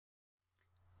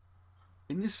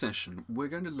In this session, we're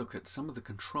going to look at some of the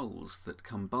controls that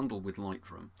come bundled with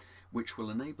Lightroom, which will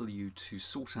enable you to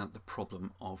sort out the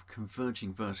problem of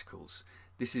converging verticals.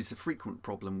 This is a frequent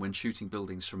problem when shooting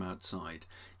buildings from outside.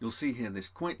 You'll see here this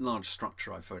quite large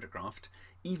structure I photographed.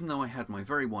 Even though I had my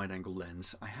very wide-angle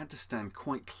lens, I had to stand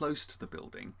quite close to the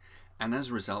building, and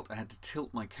as a result I had to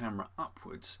tilt my camera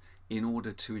upwards in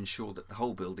order to ensure that the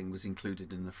whole building was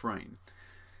included in the frame.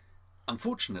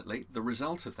 Unfortunately, the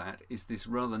result of that is this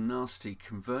rather nasty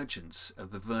convergence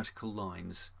of the vertical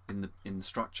lines in the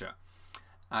structure.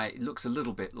 It looks a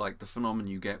little bit like the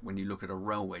phenomenon you get when you look at a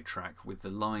railway track with the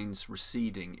lines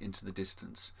receding into the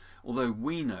distance. Although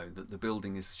we know that the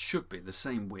building should be the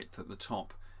same width at the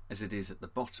top as it is at the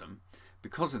bottom,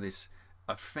 because of this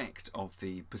effect of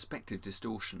the perspective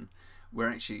distortion, we're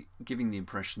actually giving the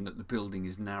impression that the building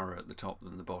is narrower at the top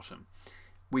than the bottom.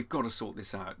 We've got to sort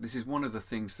this out. This is one of the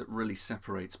things that really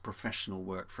separates professional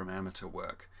work from amateur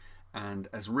work. And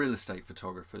as real estate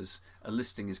photographers, a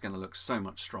listing is going to look so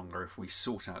much stronger if we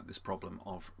sort out this problem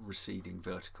of receding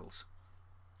verticals.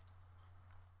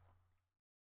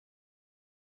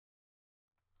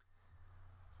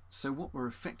 So what we're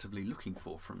effectively looking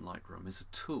for from Lightroom is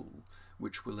a tool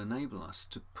which will enable us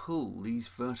to pull these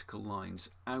vertical lines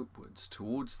outwards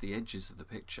towards the edges of the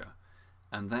picture,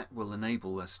 and that will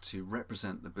enable us to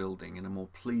represent the building in a more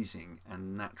pleasing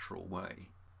and natural way.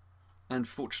 And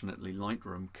fortunately,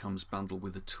 Lightroom comes bundled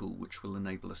with a tool which will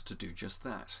enable us to do just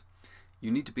that.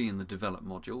 You need to be in the Develop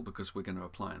module because we're going to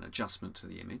apply an adjustment to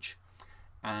the image,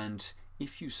 and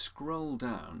if you scroll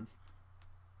down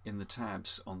in the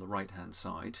tabs on the right hand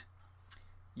side,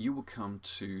 you will come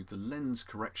to the Lens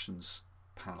Corrections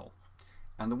panel.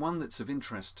 And the one that's of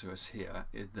interest to us here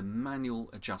is the manual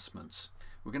adjustments.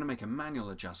 We're going to make a manual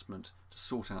adjustment to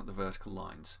sort out the vertical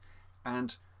lines.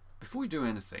 And before we do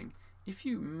anything, if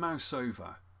you mouse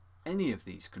over any of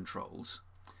these controls,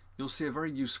 you'll see a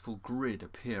very useful grid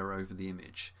appear over the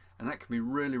image. And that can be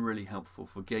really helpful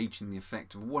for gauging the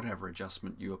effect of whatever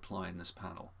adjustment you apply in this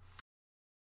panel.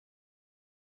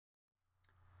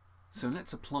 So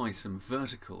let's apply some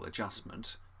vertical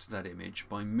adjustment to that image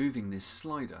by moving this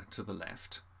slider to the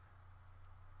left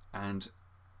and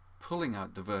pulling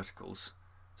out the verticals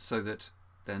so that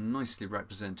they're nicely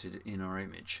represented in our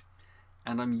image.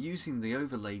 And I'm using the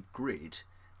overlaid grid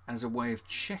as a way of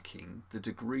checking the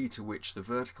degree to which the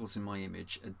verticals in my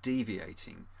image are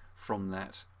deviating from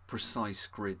that precise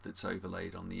grid that's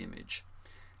overlaid on the image.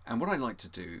 And what I like to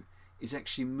do is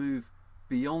actually move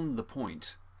beyond the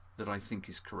point that I think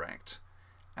is correct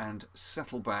and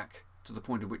settle back to the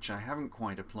point at which I haven't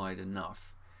quite applied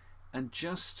enough and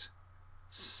just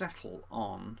settle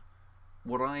on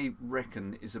what I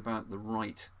reckon is about the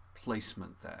right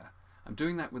placement there. I'm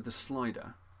doing that with the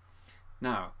slider.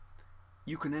 Now,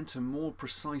 you can enter more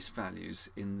precise values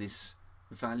in this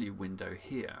value window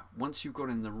here. Once you've got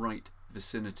in the right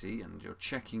vicinity and you're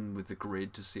checking with the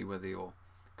grid to see whether you're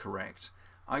correct,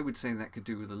 I would say that could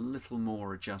do with a little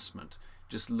more adjustment,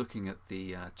 just looking at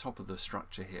the top of the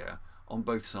structure here on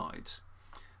both sides.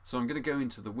 So I'm going to go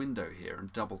into the window here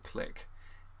and double click,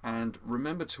 and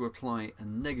remember to apply a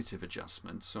negative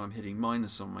adjustment, so I'm hitting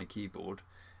minus on my keyboard,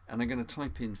 and I'm going to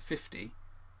type in 50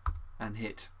 and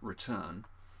hit return,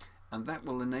 and that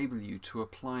will enable you to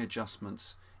apply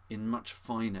adjustments in much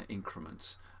finer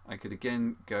increments. I could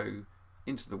again go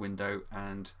into the window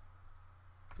and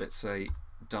let's say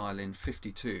dial in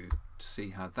 52 to see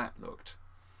how that looked.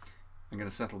 I'm going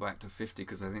to settle back to 50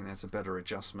 because I think that's a better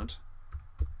adjustment.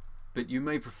 But you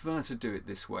may prefer to do it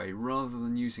this way rather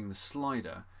than using the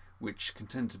slider, which can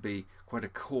tend to be quite a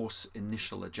coarse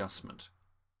initial adjustment.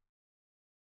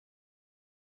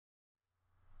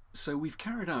 So we've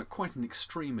carried out quite an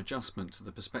extreme adjustment to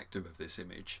the perspective of this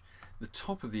image. The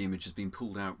top of the image has been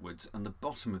pulled outwards and the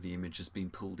bottom of the image has been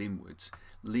pulled inwards,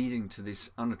 leading to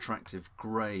this unattractive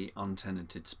grey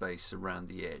untenanted space around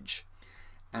the edge.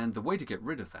 And the way to get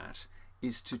rid of that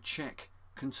is to check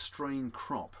Constrain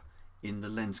Crop in the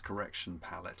Lens Correction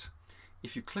palette.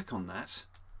 If you click on that,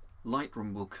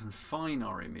 Lightroom will confine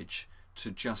our image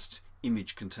to just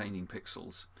image containing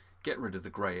pixels, get rid of the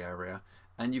grey area,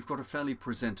 and you've got a fairly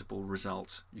presentable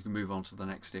result. You can move on to the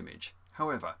next image.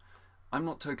 However, I'm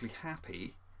not totally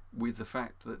happy with the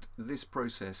fact that this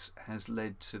process has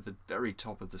led to the very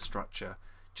top of the structure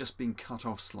just being cut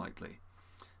off slightly.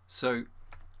 So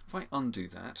if I undo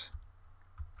that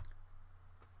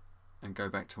and go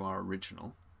back to our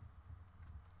original,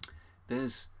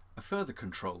 there's a further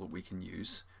control that we can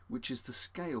use, which is the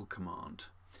scale command.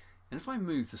 And if I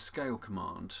move the scale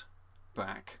command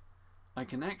back, I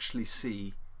can actually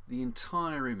see the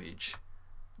entire image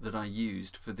that I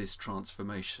used for this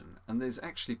transformation, and there's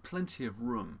actually plenty of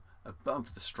room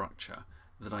above the structure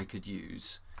that I could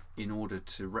use in order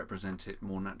to represent it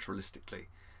more naturalistically.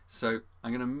 So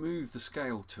I'm going to move the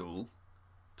scale tool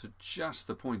to just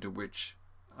the point at which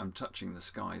I'm touching the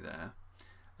sky there,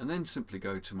 and then simply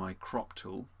go to my crop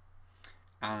tool,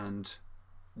 and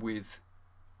with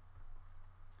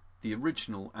the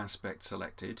original aspect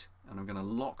selected, and I'm going to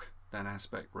lock that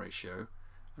aspect ratio,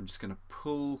 I'm just going to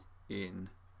pull in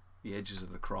the edges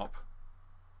of the crop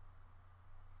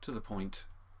to the point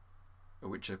at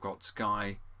which I've got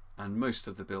sky and most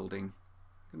of the building.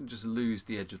 I'm going to just lose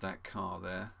the edge of that car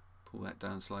there, pull that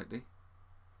down slightly,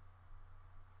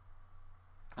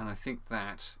 and I think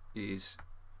that is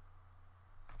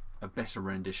a better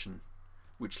rendition,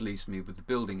 which leaves me with the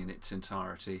building in its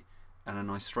entirety and a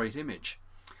nice straight image.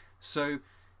 So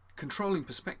controlling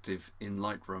perspective in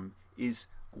Lightroom is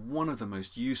one of the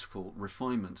most useful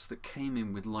refinements that came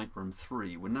in with Lightroom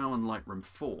 3. We're now on Lightroom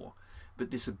 4,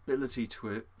 but this ability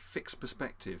to fix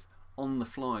perspective on the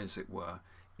fly, as it were,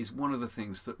 is one of the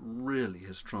things that really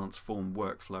has transformed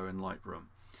workflow in Lightroom.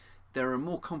 There are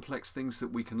more complex things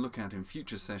that we can look at in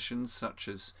future sessions, such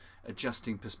as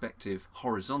adjusting perspective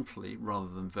horizontally rather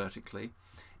than vertically,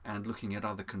 and looking at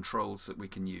other controls that we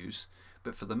can use.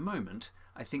 But for the moment,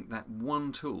 I think that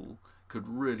one tool could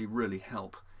really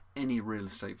help any real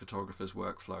estate photographer's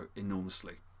workflow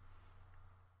enormously.